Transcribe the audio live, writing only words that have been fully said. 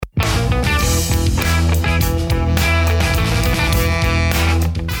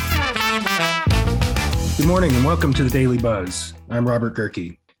morning and welcome to the Daily Buzz. I'm Robert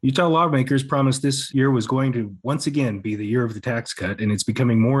Gerke. Utah lawmakers promised this year was going to once again be the year of the tax cut, and it's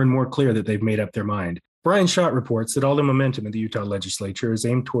becoming more and more clear that they've made up their mind. Brian Schott reports that all the momentum in the Utah legislature is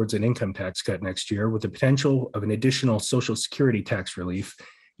aimed towards an income tax cut next year with the potential of an additional Social Security tax relief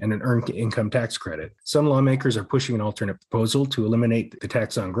and an earned income tax credit. Some lawmakers are pushing an alternate proposal to eliminate the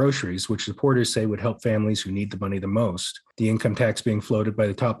tax on groceries, which supporters say would help families who need the money the most. The income tax being floated by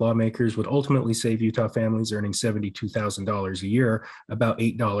the top lawmakers would ultimately save Utah families earning $72,000 a year about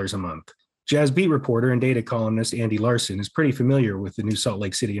 $8 a month. Jazz beat reporter and data columnist Andy Larson is pretty familiar with the new Salt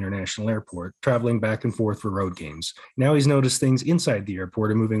Lake City International Airport, traveling back and forth for road games. Now he's noticed things inside the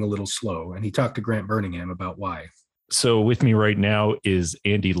airport are moving a little slow, and he talked to Grant Birmingham about why. So with me right now is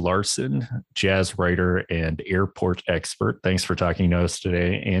Andy Larson, jazz writer and airport expert. Thanks for talking to us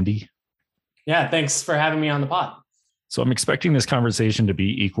today, Andy. Yeah, thanks for having me on the pod. So I'm expecting this conversation to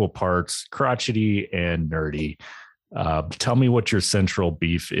be equal parts crotchety and nerdy. Tell me what your central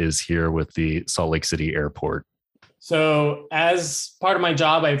beef is here with the Salt Lake City Airport. So as part of my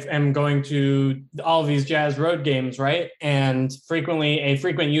job, I am going to all of these jazz road games, right? And frequently a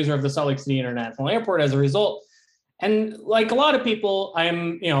frequent user of the Salt Lake City International Airport as a result. And like a lot of people,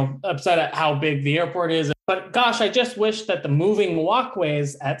 I'm, upset at how big the airport is. But gosh, I just wish that the moving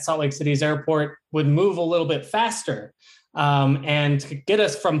walkways at Salt Lake City's airport would move a little bit faster and get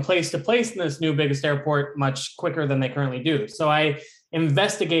us from place to place in this new biggest airport much quicker than they currently do. So I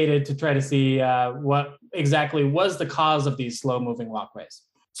investigated to try to see what exactly was the cause of these slow moving walkways.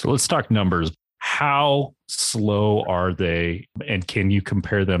 So let's talk numbers. How slow are they? And can you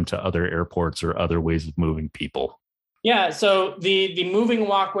compare them to other airports or other ways of moving people? Yeah, so the moving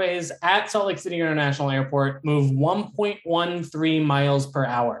walkways at Salt Lake City International Airport move 1.13 miles per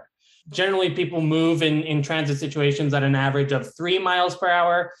hour. Generally, people move in transit situations at an average of 3 miles per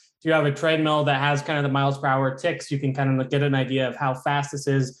hour. If you have a treadmill that has kind of the miles per hour ticks, you can kind of get an idea of how fast this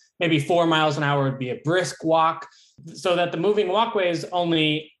is. Maybe 4 miles an hour would be a brisk walk. So that the moving walkways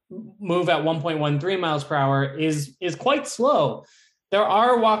only move at 1.13 miles per hour is quite slow. There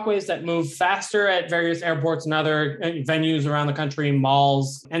are walkways that move faster at various airports and other venues around the country,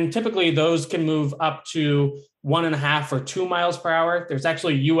 malls, and typically those can move up to 1.5 or 2 miles per hour. There's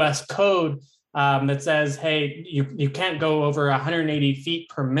actually US code that says, hey, you can't go over 180 feet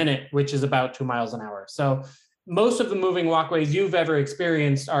per minute, which is about 2 miles an hour. So most of the moving walkways you've ever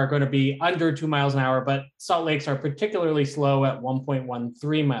experienced are going to be under 2 miles an hour, but Salt Lakes are particularly slow at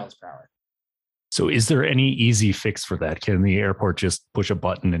 1.13 miles per hour. So is there any easy fix for that? Can the airport just push a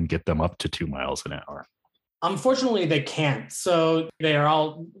button and get them up to 2 miles an hour? Unfortunately, they can't. So they are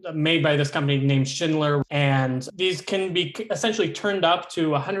all made by this company named Schindler, and these can be essentially turned up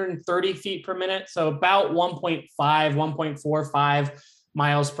to 130 feet per minute. So about 1.5, 1.45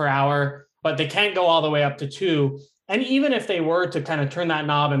 miles per hour, but they can't go all the way up to 2. And even if they were to kind of turn that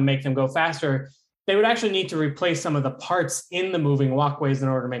knob and make them go faster, they would actually need to replace some of the parts in the moving walkways in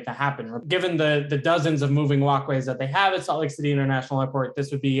order to make that happen. Given the dozens of moving walkways that they have at Salt Lake City International Airport,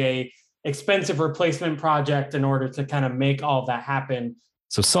 this would be a expensive replacement project in order to kind of make all of that happen.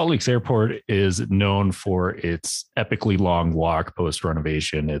 So Salt Lake's airport is known for its epically long walk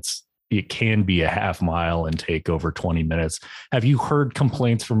post-renovation. It can be a half mile and take over 20 minutes. Have you heard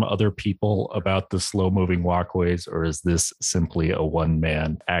complaints from other people about the slow-moving walkways, or is this simply a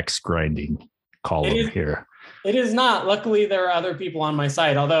one-man axe grinding column here? It is not. Luckily, there are other people on my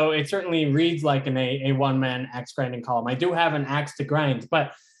site, although it certainly reads like a one-man axe grinding column. I do have an axe to grind,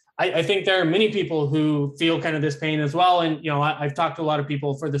 but I think there are many people who feel kind of this pain as well. And, I've talked to a lot of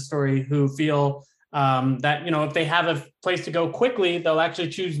people for this story who feel that, if they have a place to go quickly, they'll actually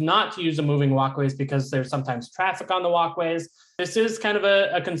choose not to use the moving walkways because there's sometimes traffic on the walkways. This is kind of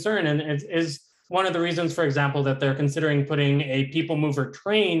a concern, and it is one of the reasons, for example, that they're considering putting a people mover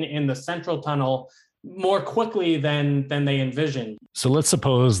train in the central tunnel more quickly than they envisioned. So let's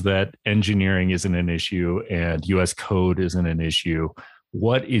suppose that engineering isn't an issue and US code isn't an issue.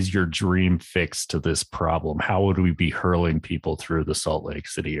 What is your dream fix to this problem? How would we be hurling people through the Salt Lake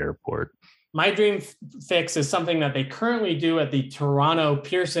City Airport? My dream fix is something that they currently do at the Toronto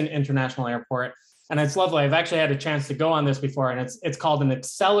Pearson International Airport. And it's lovely. I've actually had a chance to go on this before, and it's called an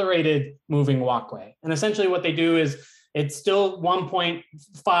accelerated moving walkway. And essentially what they do is it's still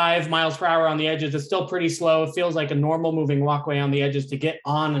 1.5 miles per hour on the edges. It's still pretty slow. It feels like a normal moving walkway on the edges to get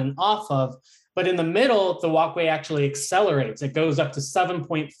on and off of. But in the middle, the walkway actually accelerates. It goes up to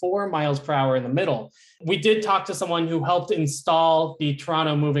 7.4 miles per hour in the middle. We did talk to someone who helped install the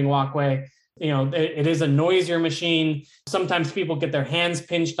Toronto moving walkway. It is a noisier machine. Sometimes people get their hands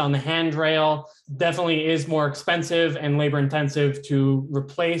pinched on the handrail. Definitely is more expensive and labor intensive to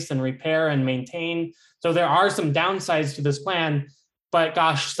replace and repair and maintain. So there are some downsides to this plan, but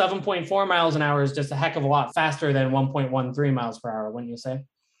gosh, 7.4 miles an hour is just a heck of a lot faster than 1.13 miles per hour, wouldn't you say?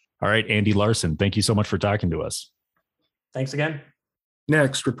 All right, Andy Larson, thank you so much for talking to us. Thanks again.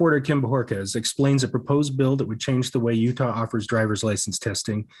 Next, reporter Kim Bojorquez explains a proposed bill that would change the way Utah offers driver's license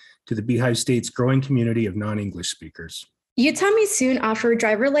testing to the Beehive State's growing community of non-English speakers. Utah may soon offer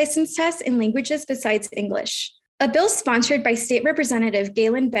driver license tests in languages besides English. A bill sponsored by State Representative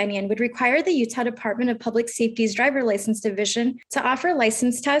Galen Bennion would require the Utah Department of Public Safety's Driver License Division to offer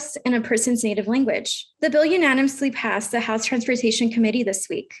license tests in a person's native language. The bill unanimously passed the House Transportation Committee this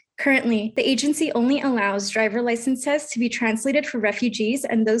week. Currently, the agency only allows driver license tests to be translated for refugees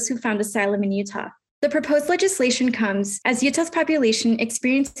and those who found asylum in Utah. The proposed legislation comes as Utah's population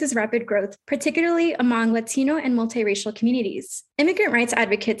experiences rapid growth, particularly among Latino and multiracial communities. Immigrant rights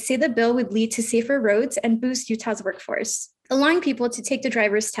advocates say the bill would lead to safer roads and boost Utah's workforce. Allowing people to take the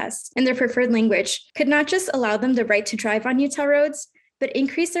driver's test in their preferred language could not just allow them the right to drive on Utah roads, but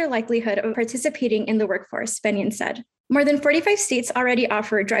increase their likelihood of participating in the workforce, Bennion said. More than 45 states already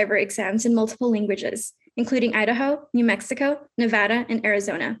offer driver exams in multiple languages, including Idaho, New Mexico, Nevada, and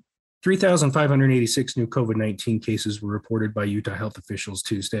Arizona. 3,586 new COVID-19 cases were reported by Utah health officials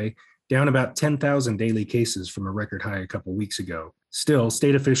Tuesday, down about 10,000 daily cases from a record high a couple weeks ago. Still,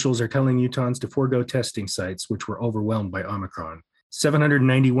 state officials are telling Utahns to forego testing sites, which were overwhelmed by Omicron.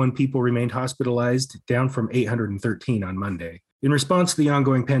 791 people remained hospitalized, down from 813 on Monday. In response to the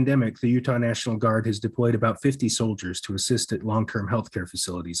ongoing pandemic, the Utah National Guard has deployed about 50 soldiers to assist at long-term healthcare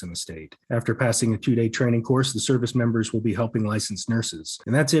facilities in the state. After passing a 2-day training course, the service members will be helping licensed nurses.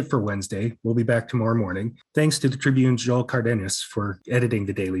 And that's it for Wednesday. We'll be back tomorrow morning. Thanks to the Tribune's Joel Cardenas for editing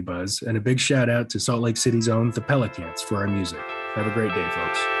the Daily Buzz, and a big shout out to Salt Lake City's own The Pelicans for our music. Have a great day,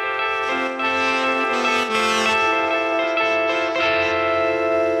 folks.